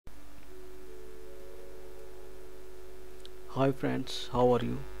Hi friends, how are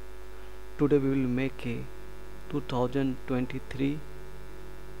you? Today we will make a 2023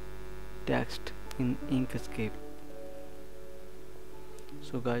 text in Inkscape.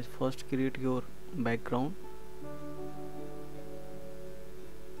 So guys, first create your background.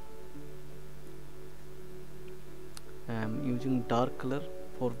 I am using dark color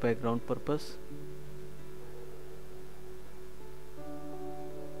for background purpose.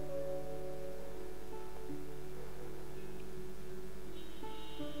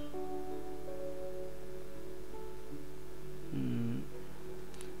 Mm,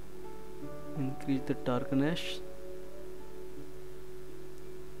 Increase the darkness.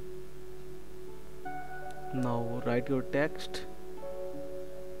 Now write your text.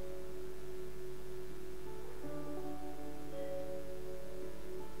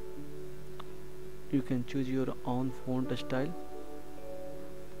 You can choose your own font style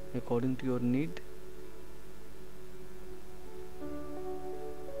according to your need.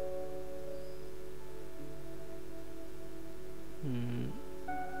 Mm,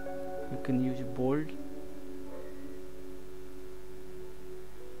 you can use bold.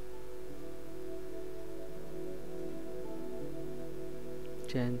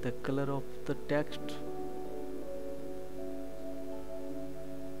 Change the color of the text.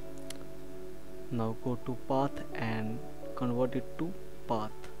 Now go to path and convert it to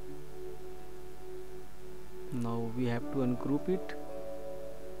path. Now we have to ungroup it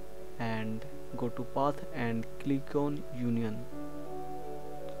and go to path and click on union.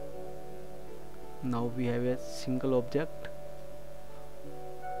 Now we have a single object.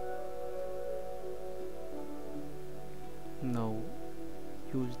 Now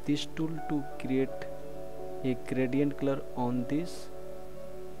use this tool to create a gradient color on this.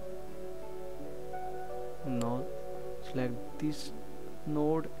 Now select this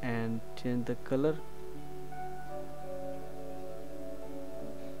node and change the color.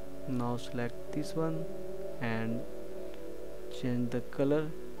 Now select this one and change the color.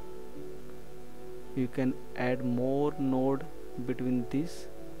 You can add more node between this.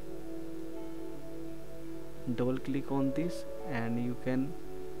 Double click on this and you can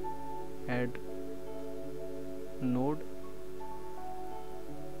add node,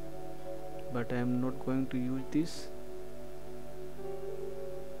 but I am not going to use this.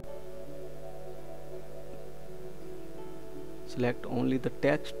 Select only the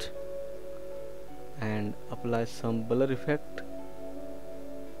text and apply some blur effect.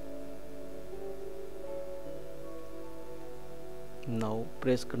 Now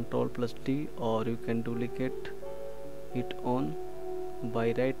press Ctrl plus D, or you can duplicate it on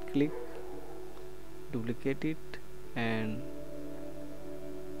by right click, duplicate it, and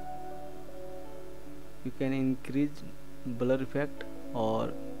you can increase blur effect,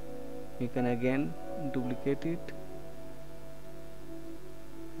 or you can again duplicate it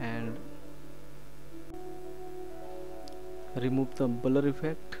and remove the blur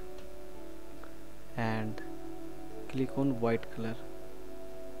effect and click on white color.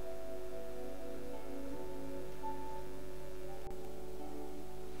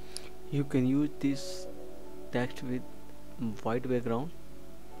 You can use this text with white background.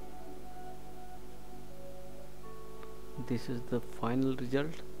 This is the final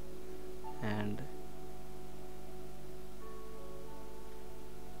result, and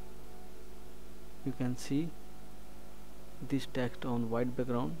you can see this text on white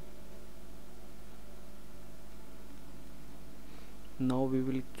background. Now we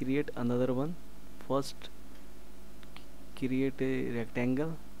will create another one. First create a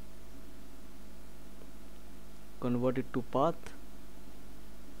rectangle, convert it to path.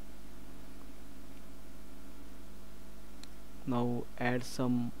 Now add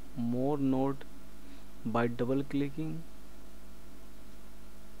some more node by double clicking.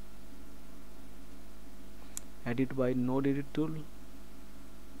 Edit by node edit tool.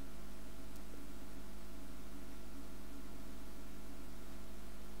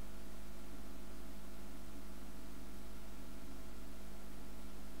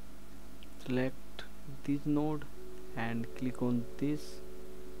 Select this node and click on this.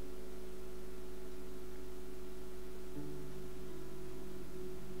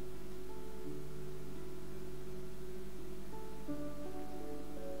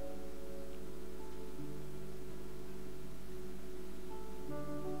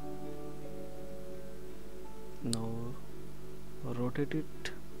 Now rotate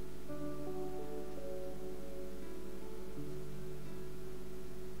it.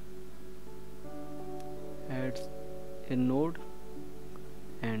 Add a node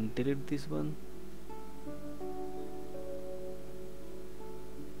and delete this one.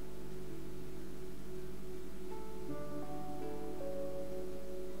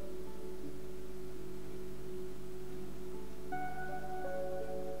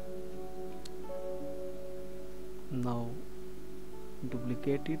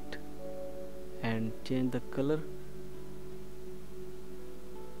 duplicate it and change the color,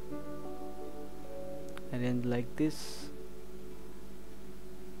 arrange like this,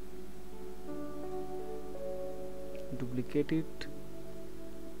 duplicate it,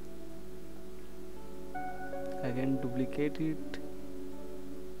 again duplicate it,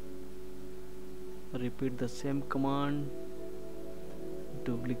 repeat the same command,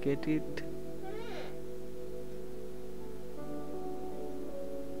 duplicate it,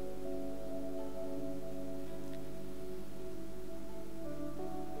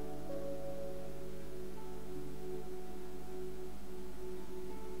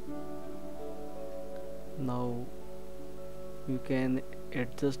 now you can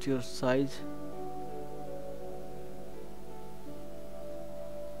adjust your size.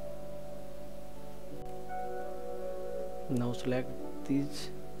 Now select these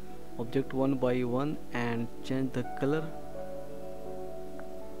object one by one and change the color.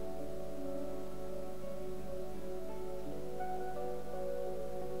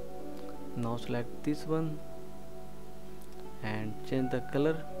 Now select this one and change the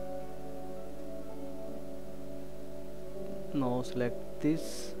color. Now select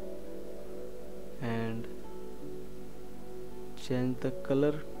this and change the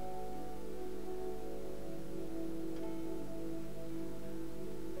color.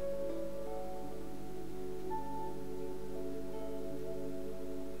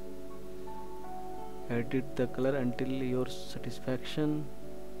 Edit the color until your satisfaction.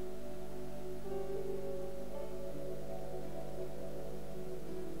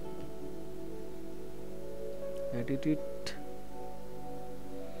 Edit it.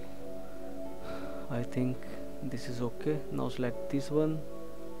 I think this is okay. Now select this one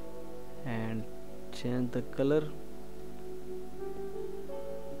and change the color.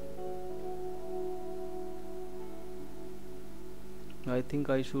 I think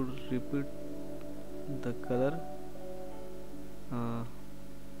I should repeat the color. I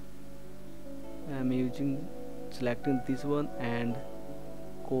am selecting this one and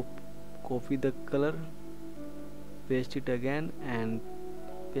copy the color, paste it again and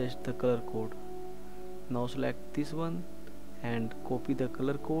paste the color code. Now select this one and copy the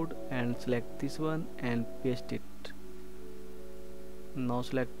color code and select this one and paste it. Now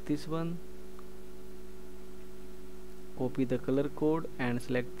select this one, copy the color code and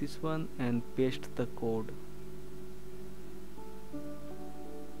select this one and paste the code.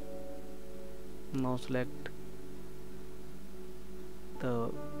 Now select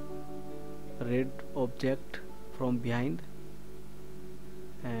the red object from behind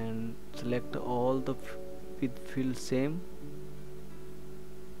and select all the with fill same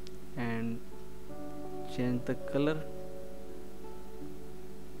and change the color.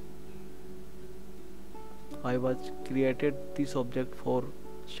 I was created this object for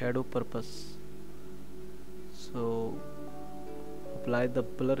shadow purpose, so apply the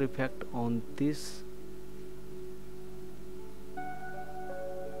blur effect on this.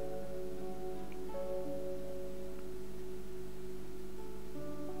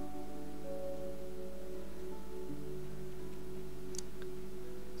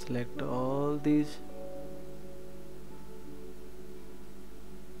 Select all these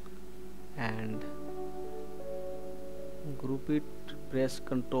and group it. Press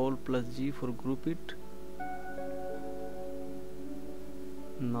Ctrl plus G for group it.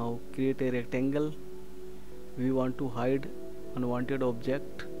 Now create a rectangle. We want to hide unwanted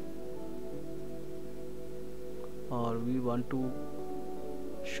object, or we want to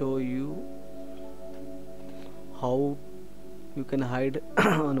show you how you can hide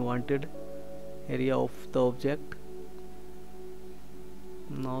unwanted area of the object.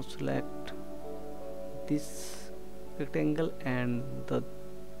 Now select this rectangle and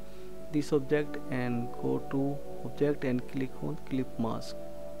this object and go to object and click on clip mask.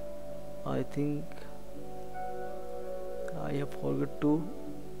 I think I have forgot to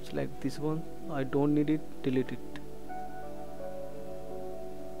select this one. I don't need it, delete it.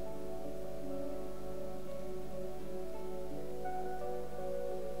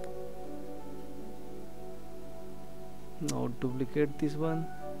 Now duplicate this one.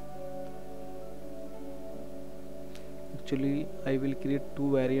 Actually I will create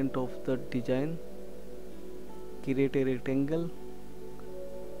two variant of the design. Create a rectangle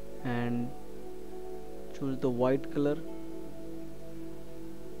and choose the white color.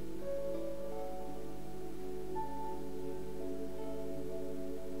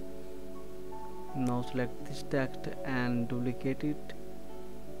 Now select this text and duplicate it.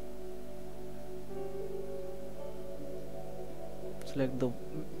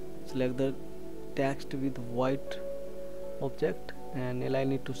 Select the text with white object and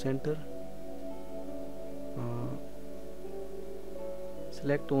align it to center. uh,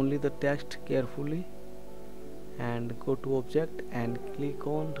 Select only the text carefully and go to object and click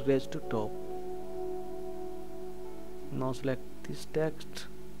on raise to top. Now select this text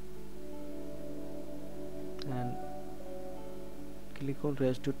and click on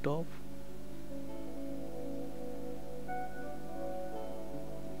raise to top.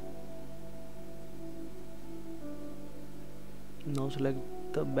 Now select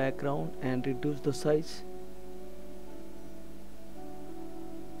the background and reduce the size.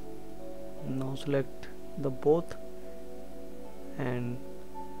 Now select the both and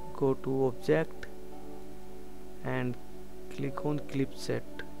go to object and click on clip set.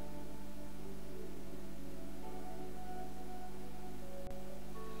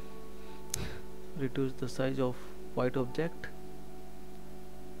 Reduce the size of white object.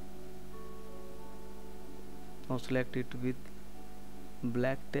 Now select it with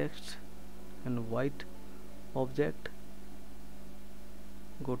black text and white object.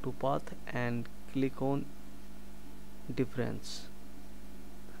 Go to path and click on difference.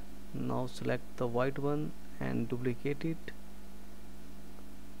 Now select the white one and duplicate it.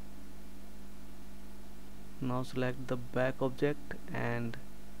 Now select the back object and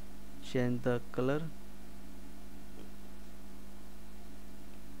change the color.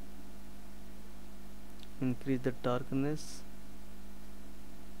 Increase the darkness.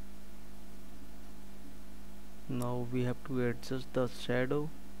 Now we have to adjust the shadow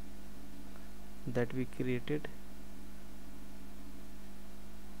that we created.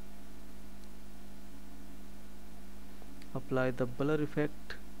 Apply the blur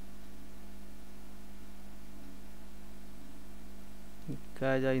effect.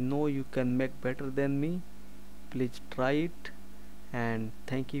 Guys, I know you can make better than me. Please try it, and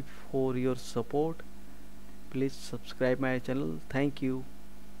thank you for your support. Please subscribe my channel. Thank you.